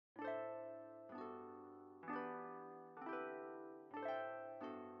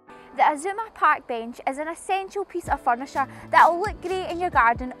The Azuma park bench is an essential piece of furniture that will look great in your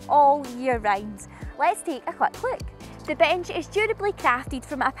garden all year round. Let's take a quick look. The bench is durably crafted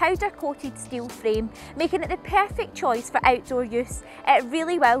from a powder coated steel frame, making it the perfect choice for outdoor use. It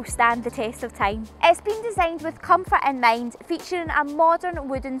really will stand the test of time. It's been designed with comfort in mind, featuring a modern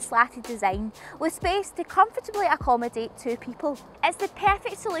wooden slatted design with space to comfortably accommodate 2 people. It's the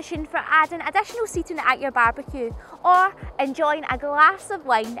perfect solution for adding additional seating at your barbecue or enjoying a glass of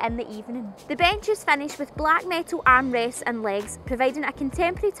wine in the evening. The bench is finished with black metal armrests and legs, providing a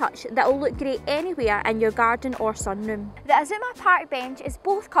contemporary touch that will look great anywhere in your garden or sunroom. The Azuma park bench is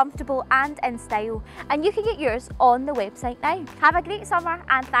both comfortable and in style, and you can get yours on the website now. Have a great summer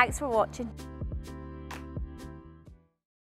and thanks for watching.